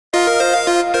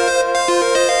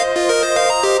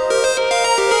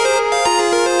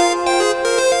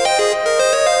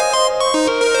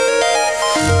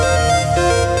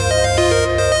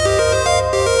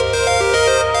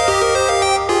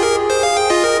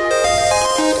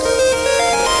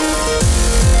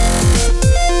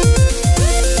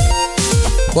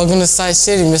Welcome to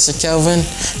S.I.G.H.T, Mr. Kelvin.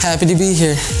 Happy to be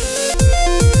here.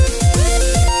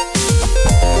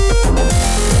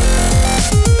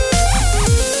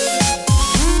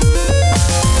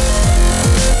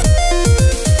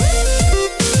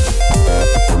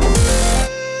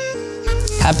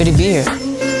 Happy to be here.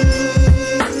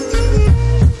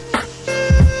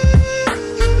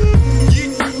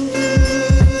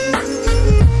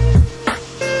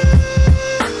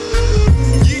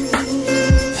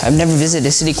 I've never visited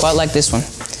a city quite like this one.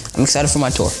 I'm excited for my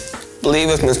tour. Believe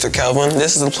us, Mr. Kelvin,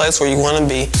 this is the place where you want to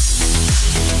be.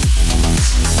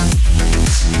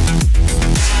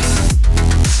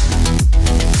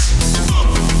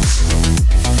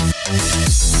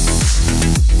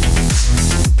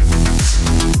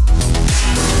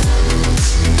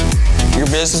 Your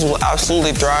business will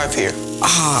absolutely thrive here.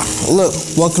 Look,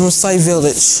 welcome to S.I.G.H.T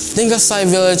Village. Think of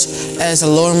S.I.G.H.T Village as a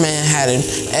lower Manhattan,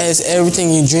 as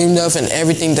everything you dreamed of and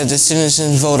everything that the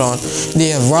citizens vote on. They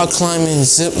have rock climbing,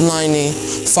 zip lining,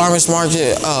 farmers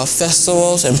market,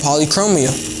 festivals, and polychromia.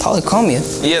 Polychromia?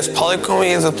 Yes,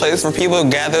 polychromia is a place where people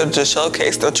gather to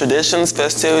showcase their traditions,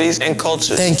 festivities, and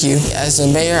culture. Thank you. As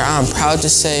the mayor, I'm proud to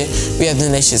say we have the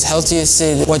nation's healthiest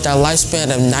city with a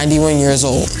lifespan of 91 years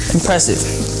old. Impressive.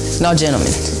 Now,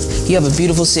 gentlemen, you have a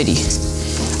beautiful city.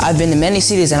 I've been to many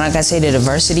cities, and like I say, the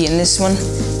diversity in this one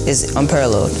is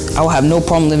unparalleled. I will have no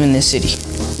problem living in this city.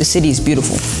 The city is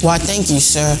beautiful. Why, thank you,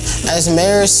 sir. As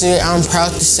mayor of the city, I'm proud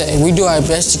to say we do our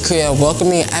best to create a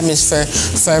welcoming atmosphere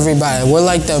for everybody. We're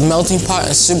like the melting pot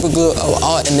and super glue of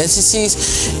all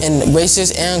ethnicities and races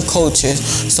and cultures.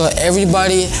 So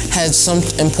everybody has some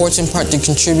important part to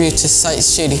contribute to S.I.G.H.T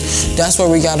City. That's where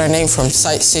we got our name from,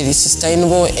 S.I.G.H.T City.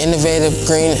 Sustainable, innovative,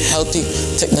 green, healthy,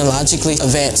 technologically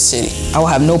advanced city. I will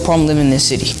have no problem living in this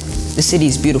city. The city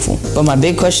is beautiful. But my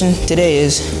big question today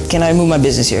is, can I move my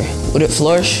business here? Would it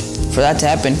flourish? For that to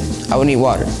happen, I would need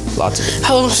water. Lots of it.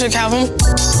 Hello, Mr. Calvin.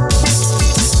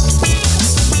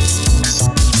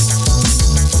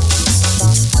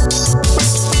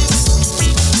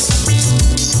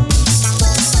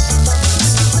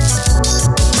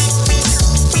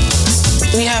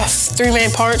 We have three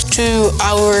main parts to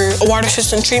our water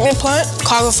system treatment plant: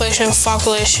 coagulation,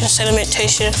 flocculation,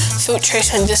 sedimentation,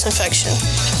 filtration, and disinfection.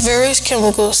 Various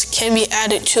chemicals can be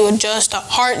added to adjust the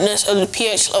hardness of the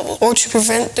pH level or to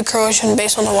prevent the corrosion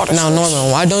based on the water Now, source.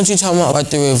 Norman, why don't you talk about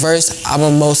the reverse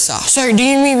osmosis? Sir, do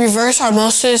you mean reverse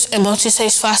osmosis and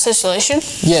multi-stage flash distillation?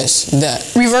 Yes, that.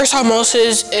 Reverse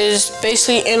osmosis is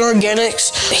basically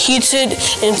inorganics heated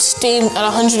and steamed at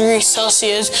 100 degrees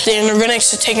Celsius. The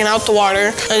inorganics are taken out the water,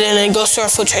 and then it goes to our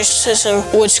filtration system,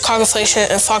 which coagulation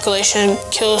and flocculation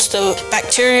kills the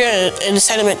bacteria and the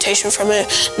sedimentation from it.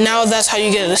 Now that's how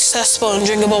you get accessible and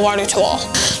drinkable water to all.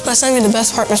 That's not even the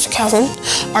best part, Mr. Calvin.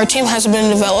 Our team has been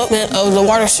in development of the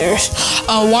water sewers.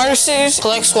 Water sewers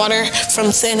collects water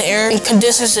from thin air and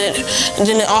condenses it, and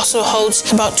then it also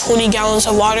holds about 20 gallons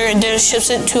of water, and then it ships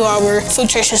it to our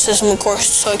filtration system, of course,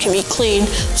 so it can be clean,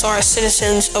 so our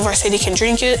citizens of our city can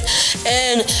drink it,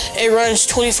 and it runs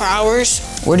 24 hours.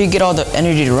 Where do you get all the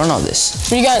energy to run all this?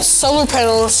 We got solar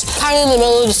panels kind of in the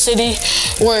middle of the city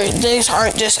where these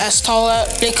aren't just as tall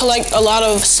at. They collect a lot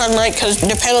of sunlight because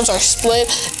the panels are split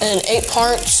in 8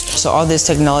 parts. So all this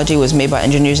technology was made by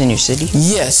engineers in your city?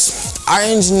 Yes. Our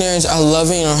engineers are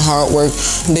loving and hard work.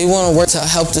 They want to work to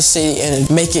help the city and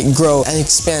make it grow and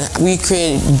expand. We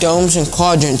create domes and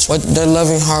quadrants with their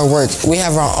loving hard work. We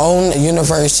have our own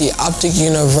university, Optic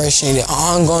University, the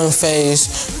ongoing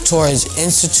phase towards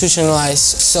institutionalized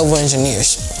civil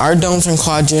engineers. Our domes and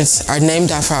quadrants are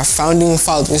named after our founding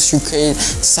fathers who created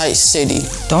S.I.G.H.T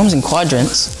City. Domes and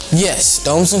quadrants? Yes,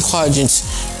 domes and quadrants.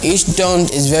 Each dome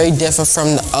is very different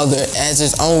from the other, as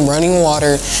its own running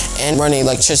water and running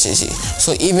electricity.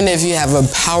 So even if you have a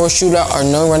power shootout or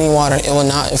no running water, it will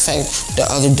not affect the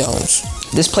other domes.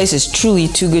 This place is truly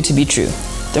too good to be true.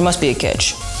 There must be a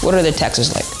catch. What are the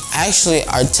taxes like? Actually,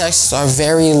 our taxes are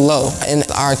very low, and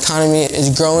our economy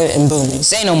is growing and booming.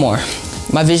 Say no more.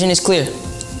 My vision is clear.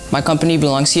 My company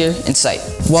belongs here in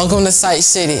S.I.G.H.T. Welcome to S.I.G.H.T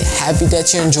City. Happy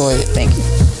that you enjoyed it. Thank you.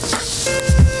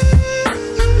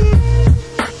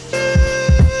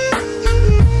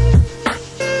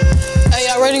 Hey,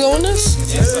 y'all ready to go on this?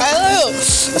 Yes. Hey,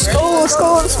 let's go, let's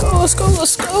go, let's go, let's go,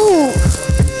 let's go,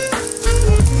 let's go.